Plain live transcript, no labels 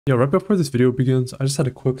Yo, right before this video begins, I just had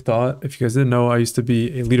a quick thought. If you guys didn't know, I used to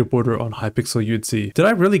be a leaderboarder on Hypixel UNC. Did I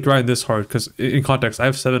really grind this hard? Because in context, I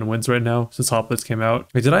have 7 wins right now since Hoplites came out.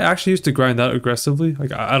 Like, did I actually used to grind that aggressively?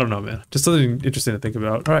 Like, I don't know, man. Just something interesting to think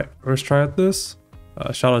about. All right, first try at this.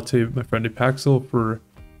 Shout out to my friend DoomedCow for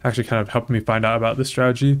actually kind of helping me find out about this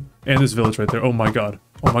strategy. And this village right there. Oh my god.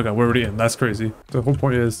 Oh my god, we're already in. That's crazy. The whole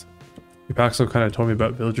point is, DoomedCow kind of told me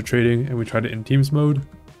about villager trading, and we tried it in teams mode.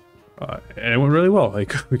 And it went really well.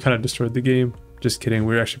 Like, we kind of destroyed the game. Just kidding,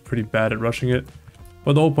 we were actually pretty bad at rushing it.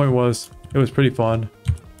 But the whole point was, it was pretty fun.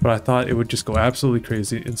 But I thought it would just go absolutely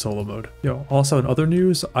crazy in solo mode. Yo, also in other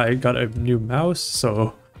news, I got a new mouse,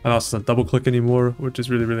 so my mouse doesn't double click anymore, which is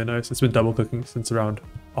really, really nice. It's been double clicking since around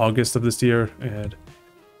August of this year, and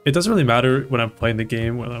it doesn't really matter when I'm playing the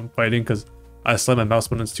game, when I'm fighting, because I slam my mouse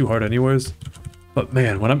buttons too hard anyways. But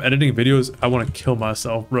man, when I'm editing videos, I want to kill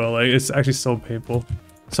myself, bro. Like, it's actually so painful.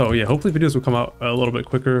 So yeah, hopefully videos will come out a little bit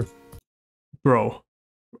quicker. Bro,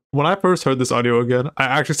 when I first heard this audio again, I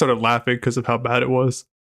actually started laughing because of how bad it was.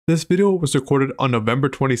 This video was recorded on November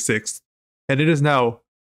 26th, and it is now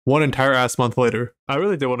one entire ass month later. I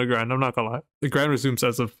really did want to grind, I'm not gonna lie. The grind resumes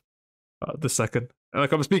as of the 2nd. And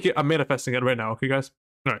like I'm manifesting it right now, okay guys?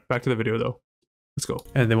 Alright, back to the video though. Let's go.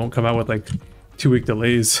 And they won't come out with like 2-week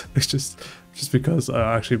delays. It's just because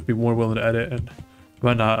I actually be more willing to edit and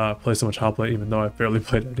might not play so much Hoplite, even though I barely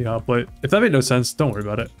played any Hoplite. If that made no sense, don't worry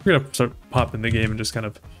about it. We're gonna start popping the game and just kind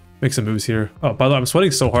of make some moves here. Oh, by the way, I'm sweating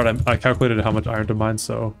so hard, I calculated how much iron to mine,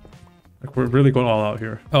 so like, we're really going all out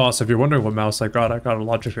here. Oh, also, if you're wondering what mouse I got a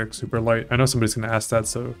Logitech Super Light. I know somebody's gonna ask that,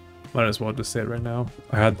 so might as well just say it right now.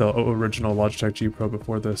 I had the original Logitech G Pro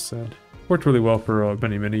before this, and worked really well for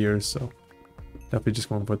many years, so definitely just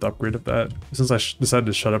going with the upgrade of that. Since I decided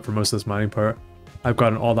to shut up for most of this mining part, I've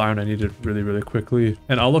gotten all the iron I needed really quickly.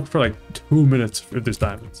 And I'll look for like 2 minutes if there's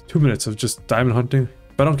diamonds. 2 minutes of just diamond hunting.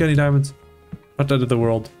 If I don't get any diamonds, not the end of the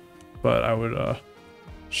world. But I would,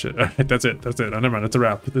 shit, that's it. Oh, never mind, it's a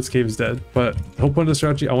wrap. This cave is dead. But the whole point of the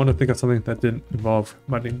strategy, I want to think of something that didn't involve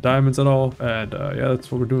mining diamonds at all. And yeah,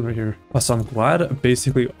 that's what we're doing right here. So I'm glad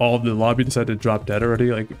basically all of the lobby decided to drop dead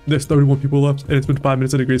already. Like, there's 31 people left and it's been 5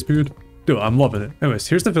 minutes in a grace period. Dude, I'm loving it. Anyways,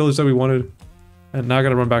 here's the village that we wanted. And now I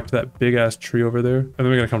gotta run back to that big ass tree over there. And then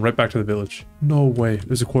we're gonna come right back to the village. No way.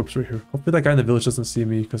 There's a corpse right here. Hopefully that guy in the village doesn't see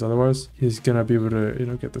me, because otherwise he's gonna be able to, you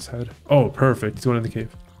know, get this head. Oh, perfect. He's going in the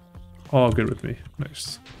cave. All good with me.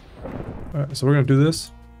 Nice. Alright, so we're gonna do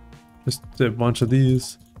this. Just a bunch of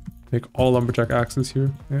these. Make all lumberjack axes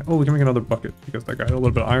here. Yeah. Oh, we can make another bucket because that guy had a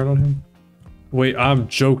little bit of iron on him. Wait, I'm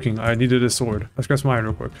joking. I needed a sword. Let's grab some iron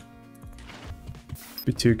real quick.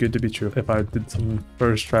 Be too good to be true. If I did some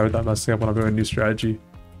first try without messing up when I'm doing a new strategy,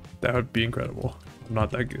 that would be incredible. I'm not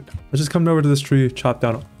that good. Let's just come over to this tree, chop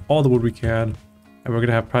down all the wood we can, and we're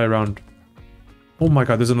gonna have probably around... Oh my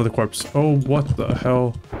god, there's another corpse. Oh, what the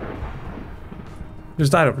hell?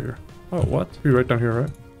 Just died over here. Oh, what? Be right down here,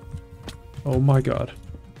 right? Oh my god.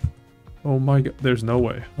 Oh my god, there's no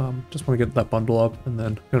way. Just want to get that bundle up and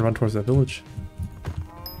then gonna run towards that village.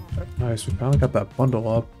 Right, nice, we finally got that bundle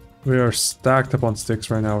up. We are stacked up on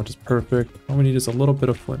sticks right now, which is perfect. All we need is a little bit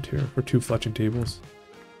of flint here for 2 fletching tables.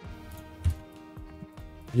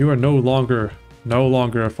 You are no longer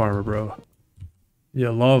a farmer, bro.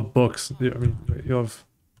 You love books. I mean, you love...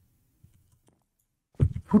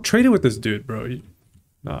 Who traded with this dude, bro?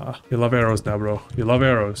 Nah, you love arrows now, bro. You love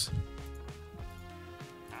arrows.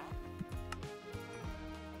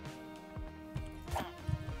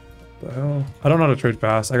 What the hell? I don't know how to trade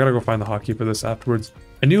fast. I gotta go find the hotkey for this afterwards.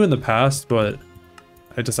 I knew in the past, but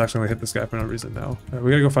I just accidentally hit this guy for no reason now. Right,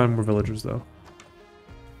 we gotta go find more villagers though.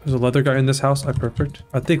 There's a leather guy in this house. Perfect.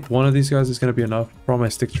 I think one of these guys is gonna be enough for all my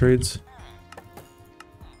stick trades.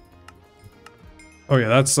 Oh yeah,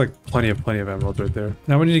 that's like plenty of emeralds right there.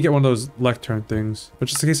 Now we need to get one of those lectern things, but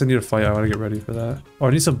just in case I need to fight, I want to get ready for that. Oh,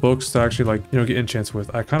 I need some books to actually, like, you know, get enchants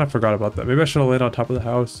with. I kind of forgot about that. Maybe I should have laid on top of the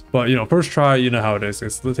house, but you know, first try, you know how it is.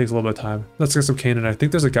 It takes a little bit of time. Let's get some cane, and I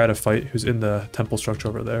think there's a guy to fight who's in the temple structure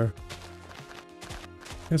over there.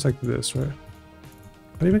 It's like this, right?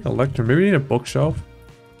 How do you make a lectern? Maybe we need a bookshelf.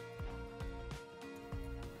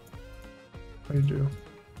 How do you do?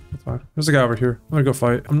 That's fine. There's a guy over here. I'm gonna go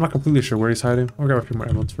fight. I'm not completely sure where he's hiding. I'll grab a few more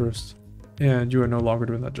emeralds first. And you are no longer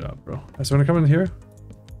doing that job, bro. Right, so when I come in here,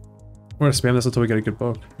 we're gonna spam this until we get a good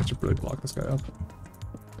book. I should really block this guy up.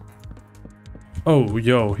 Oh,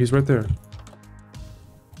 yo, he's right there.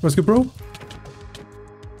 What's good, bro?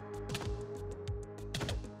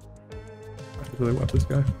 I should really whack this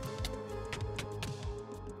guy.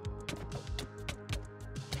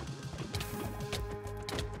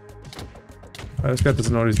 Alright, this guy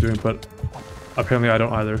doesn't know what he's doing, but apparently I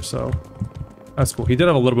don't either, so That's cool. He did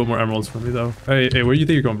have a little bit more emeralds for me though. Hey, where do you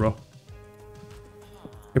think you're going, bro?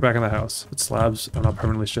 Get back in the house. It's slabs. I'm not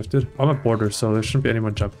permanently shifted. I'm at border, so there shouldn't be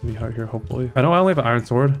anyone jumping me out here, hopefully. I know I only have an iron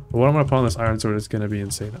sword, but what I'm gonna put on this iron sword is gonna be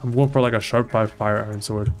insane. I'm going for like a sharp 5 fire iron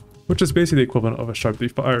sword, which is basically the equivalent of a sharp 3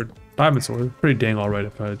 fire diamond sword. Pretty dang alright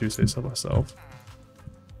if I do say so myself.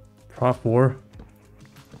 Prop 4.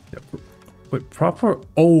 Yep. Wait, prop 4?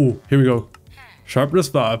 Oh, here we go. Sharpness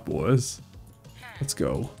 5, boys. Let's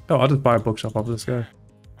go. Oh, I'll just buy a bookshelf off of this guy.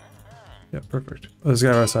 Yeah, perfect. Oh, this guy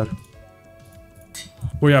right outside.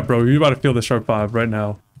 Well, yeah, bro, you're about to feel the sharp 5 right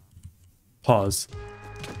now. Pause.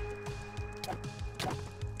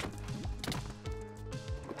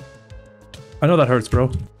 I know that hurts,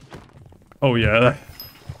 bro. Oh, yeah,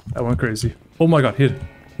 that went crazy. Oh my god, hit.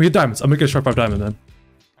 We get diamonds. I'm gonna get a sharp 5 diamond then.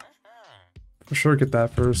 For sure, get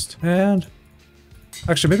that first. And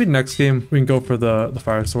actually, maybe next game we can go for the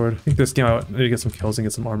fire sword. I think this game I need to get some kills and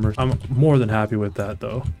get some armor. I'm more than happy with that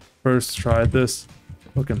though. First try this.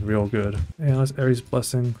 Looking real good. And let's Ares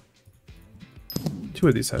blessing 2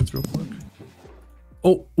 of these heads real quick.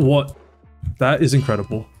 Oh, what? That is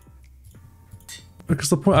incredible. Because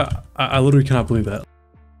the point, I literally cannot believe that.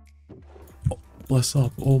 Oh, bless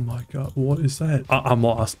up. Oh my god, what is that? I'm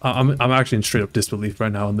lost. I'm actually in straight up disbelief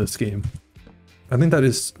right now in this game. I think that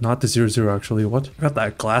is not the 0-0 actually. What? I got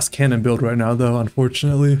that glass cannon build right now though,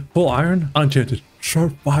 unfortunately. Full iron, unenchanted,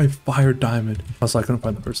 sharp 5 fire diamond. Also, I couldn't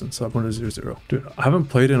find the person, so I went to 0-0. Dude, I haven't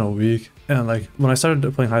played in a week. And like, when I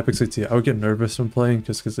started playing Hypixel TT, I would get nervous from playing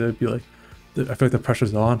just because it would be like, I feel like the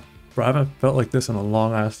pressure's on. Bro, I haven't felt like this in a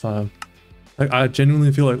long ass time. Like, I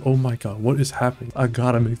genuinely feel like, oh my god, what is happening? I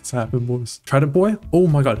gotta make this happen, boys. Trident boy? Oh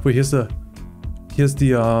my god, wait, he has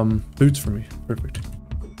the boots for me. Perfect.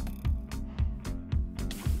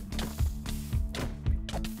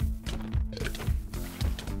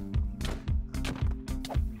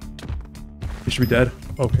 He should be dead.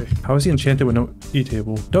 Okay. How is he enchanted with no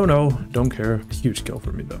E-table? Don't know. Don't care. Huge kill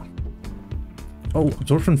for me though. Oh,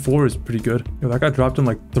 absorption 4 is pretty good. Yo, that guy dropped in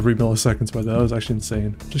like 3 milliseconds by that. That was actually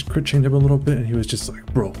insane. Just crit chained him a little bit and he was just like,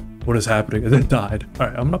 bro, what is happening? And then died.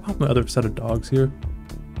 Alright, I'm gonna pop my other set of dogs here.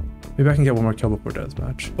 Maybe I can get one more kill before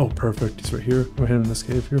deathmatch. Oh, perfect. He's right here. I'm gonna hit him in this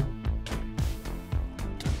cave here.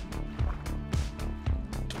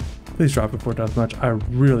 Please drop before deathmatch. I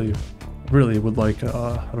really would like,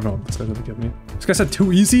 I don't know what this guy's gonna give me. This guy said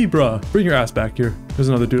too easy, bruh. Bring your ass back here. There's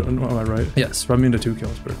another dude on my right. Yes, run me into 2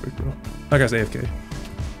 kills. Perfect, bro. That guy's AFK.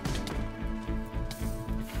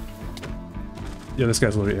 Yeah, this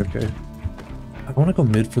guy's literally AFK. I want to go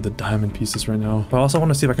mid for the diamond pieces right now. But I also want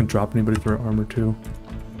to see if I can drop anybody for armor too.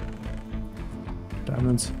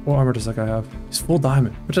 Diamonds. What armor does that guy have? He's full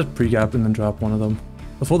diamond. We'll just pre-gap and then drop one of them.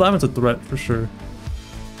 The full diamond's a threat for sure.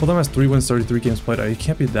 Full diamond has 3 wins, 33 games played. He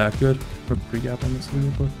can't be that good for pre-gap on this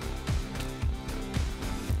real quick.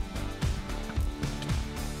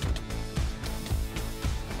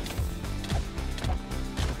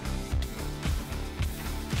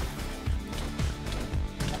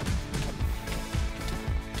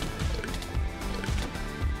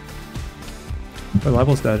 My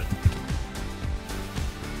level's dead.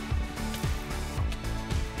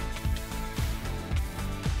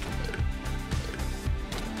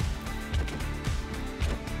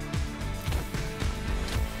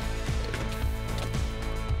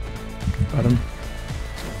 Got him.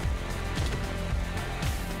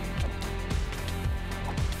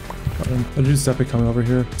 Got him. The dude's definitely coming over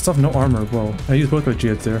here. Still have no armor. Whoa. I used both my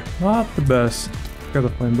G-hits there. Not the best. Got the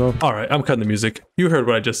flame bow. Alright, I'm cutting the music. You heard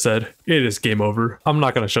what I just said. It is game over. I'm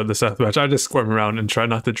not going to show this deathmatch. I just squirm around and try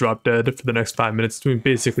not to drop dead for the next 5 minutes, doing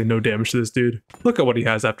basically no damage to this dude. Look at what he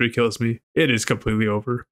has after he kills me. It is completely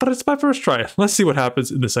over. But it's my first try. Let's see what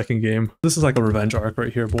happens in the second game. This is like a revenge arc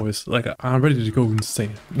right here, boys. Like, I'm ready to go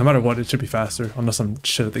insane. No matter what, it should be faster, unless I'm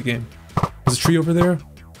shit at the game. There's a tree over there.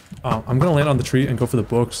 I'm going to land on the tree and go for the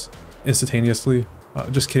books instantaneously.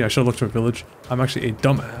 Just kidding, I should have looked for a village. I'm actually a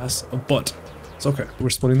dumbass, but it's okay. We're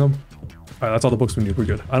splitting them. Alright, that's all the books we need. We're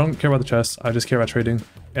good. I don't care about the chests. I just care about trading.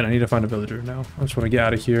 And I need to find a villager now. I just want to get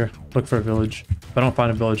out of here. Look for a village. If I don't find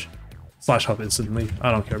a village, slash hub instantly.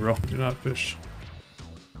 I don't care, bro. Do not fish.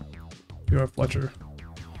 You're a Fletcher.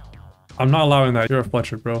 I'm not allowing that. You're a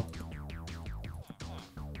Fletcher, bro.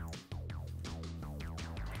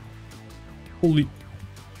 Holy.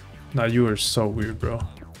 Nah, you are so weird, bro.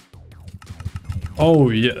 Oh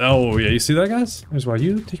yeah, you see that, guys? Here's why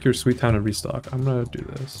you take your sweet time to restock. I'm gonna do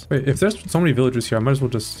this. Wait, if there's so many villagers here, I might as well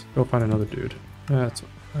just go find another dude. That's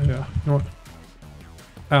yeah. You know what?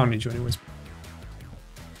 I don't need you anyways.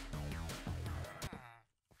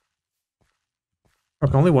 Oh,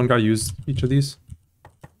 can only one guy use each of these?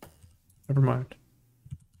 Never mind.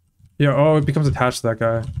 Yeah, oh, it becomes attached to that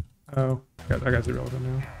guy. Oh, that guy's irrelevant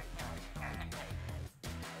now.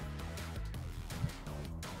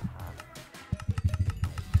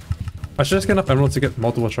 I should just get enough emeralds to get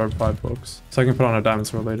multiple sharp 5 books, so I can put on a diamond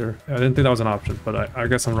sword later. I didn't think that was an option, but I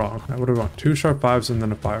guess I'm wrong. What do we want? 2 sharp 5s and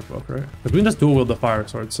then a fire book, right? Because we can just dual wield the fire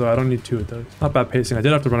sword, so I don't need 2 of those. Not bad pacing. I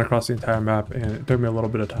did have to run across the entire map, and it took me a little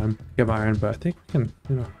bit of time to get my iron, but I think we can,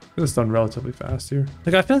 you know, get this done relatively fast here.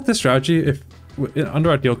 Like, I feel like this strategy, if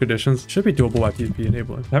under ideal conditions, should be doable by PvP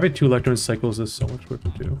enabling. Having 2 electron cycles is so much quicker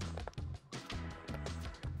too.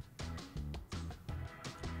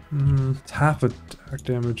 It's half attack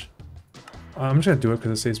damage. I'm just gonna do it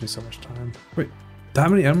because it saves me so much time. Wait, that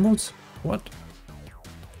many emeralds? What?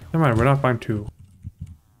 Never mind, we're not buying 2.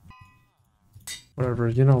 Whatever,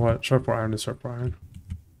 you know what? Sharp 4 iron is sharp 4 iron.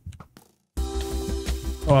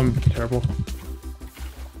 Oh, I'm terrible.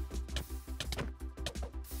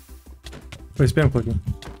 Wait, spam clicking.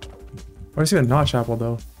 Why is he a notch apple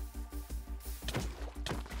though?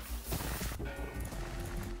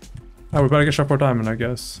 Oh, we better get sharp 4 diamond, I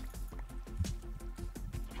guess.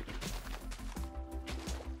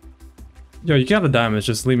 Yo, you can have the diamonds,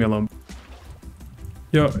 just leave me alone.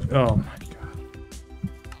 Yo, oh my god.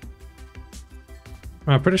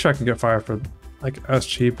 I'm pretty sure I can get fire for like as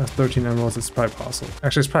cheap as 13 emeralds. It's probably possible.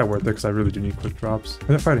 Actually, it's probably worth it because I really do need quick drops.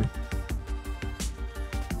 They're fighting.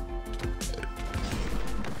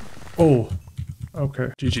 Oh, okay.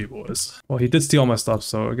 GG, boys. Well, he did steal all my stuff,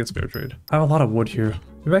 so it gets fair trade. I have a lot of wood here.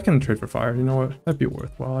 Maybe I can trade for fire. You know what? That'd be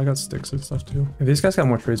worthwhile. I got sticks and stuff too. If these guys got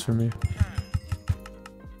more trades for me.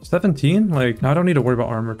 17? Like, now I don't need to worry about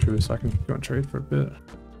armor too, so I can go and trade for a bit.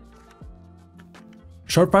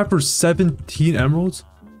 Sharp 5 for 17 emeralds?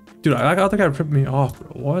 Dude, I got the guy ripped me off,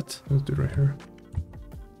 bro. What? This dude right here.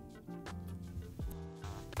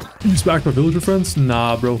 He's back for villager friends?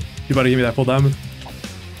 Nah, bro. You about to give me that full diamond?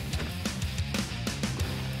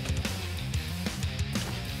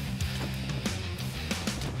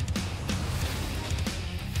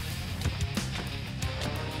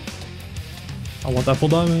 I want that full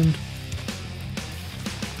diamond.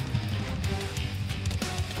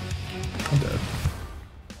 I'm dead.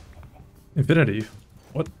 Infinity.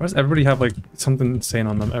 What? Why does everybody have like something insane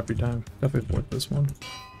on them every time? Definitely worth this one.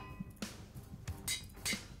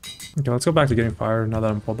 Okay, let's go back to getting fire now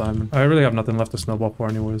that I'm full diamond. I really have nothing left to snowball for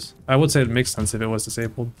anyways. I would say it makes sense if it was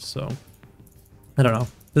disabled, so I don't know.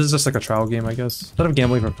 This is just like a trial game, I guess. Instead of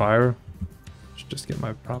gambling for fire, just get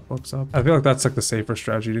my prop books up. I feel like that's like the safer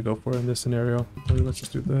strategy to go for in this scenario. Let's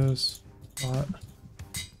just do this. Pot.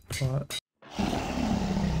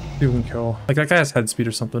 You can kill. Like that guy has head speed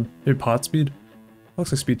or something. Maybe pot speed.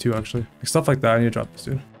 Looks like speed 2 actually. Like stuff like that. I need to drop this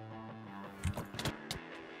dude.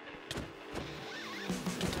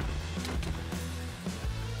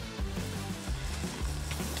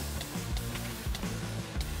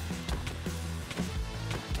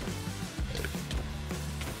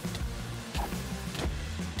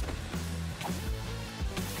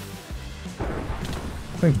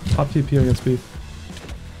 I think top TP against speed.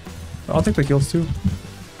 I'll take the kills too.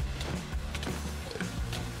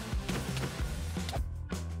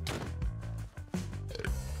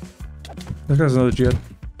 This guy's another Jihad.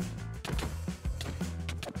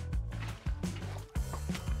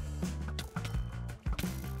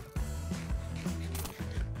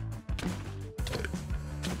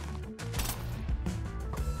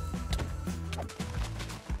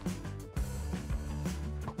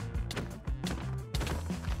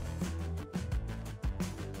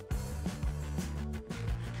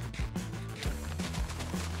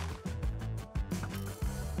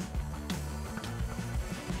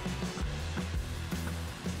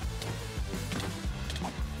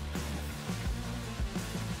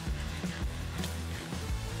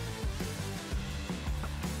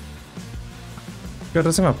 God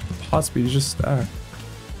doesn't have pot speed, he's just stacked.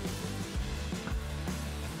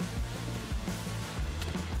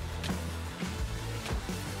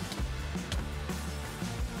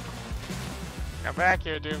 Come back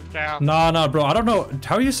here, DoomedCow. Nah, bro. I don't know.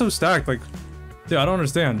 How are you so stacked? Like, dude, I don't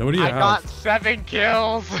understand. What do you have? I got 7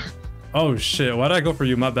 kills. Oh shit, why did I go for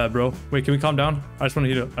you? My bad, bro. Wait, can we calm down? I just want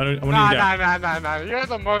to heat up. I want to heat down. Nah. You're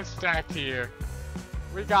the most stacked here.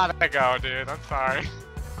 We gotta go, dude. I'm sorry.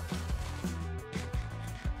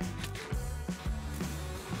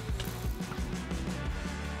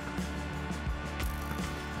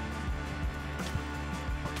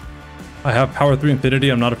 I have power 3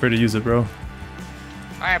 infinity. I'm not afraid to use it, bro.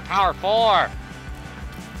 I have power 4. I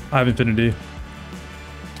have infinity.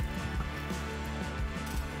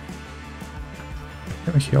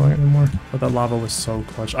 I can't heal anymore. But that lava was so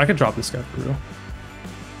clutch. I could drop this guy for real.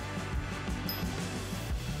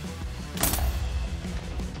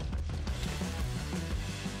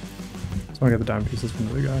 I want to get the diamond pieces from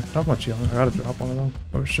the other guy. I have much healing. I gotta drop one of them.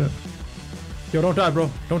 Oh shit. Yo, don't die, bro.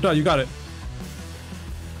 Don't die. You got it.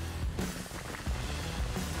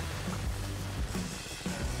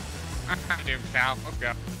 DoomedCow, let's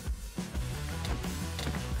go.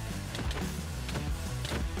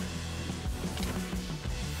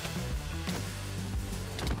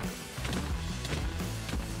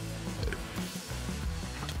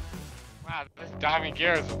 Wow, this diamond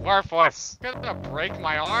gear is worthless. It's gonna break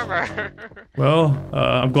my armor. Well,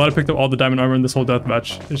 I'm glad I picked up all the diamond armor in this whole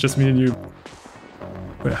deathmatch. It's just me and you.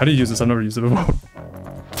 Wait, how do you use this? I've never used it before.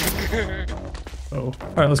 Oh,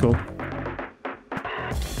 alright, let's go.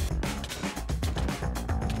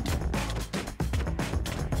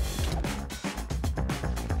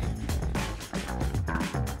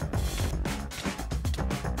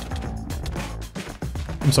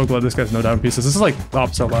 I'm so glad this guy's no diamond pieces. This is like the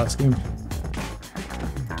opposite of last game.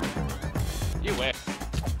 You win.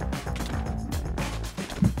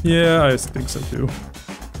 Yeah, I think so too.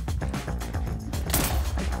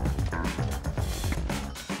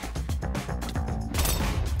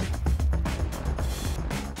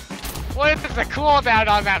 What is the cooldown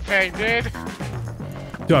on that thing, dude?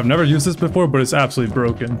 Dude, I've never used this before, but it's absolutely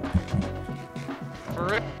broken. For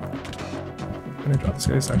real? I'm gonna drop this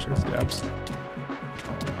guy's actually stabs.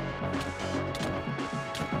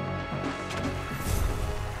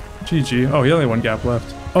 GG. Oh, he only had one gap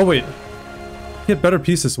left. Oh wait, he had better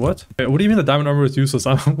pieces. What? Wait, what do you mean the diamond armor was useless?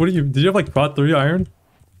 What do you? Did you have like prot 3 iron?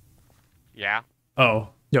 Yeah.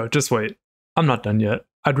 Oh, yo, just wait. I'm not done yet.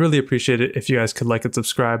 I'd really appreciate it if you guys could like and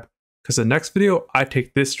subscribe, because the next video I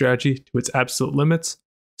take this strategy to its absolute limits.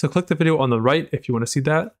 So click the video on the right if you want to see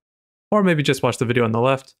that, or maybe just watch the video on the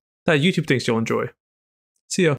left that YouTube thinks you'll enjoy. See ya.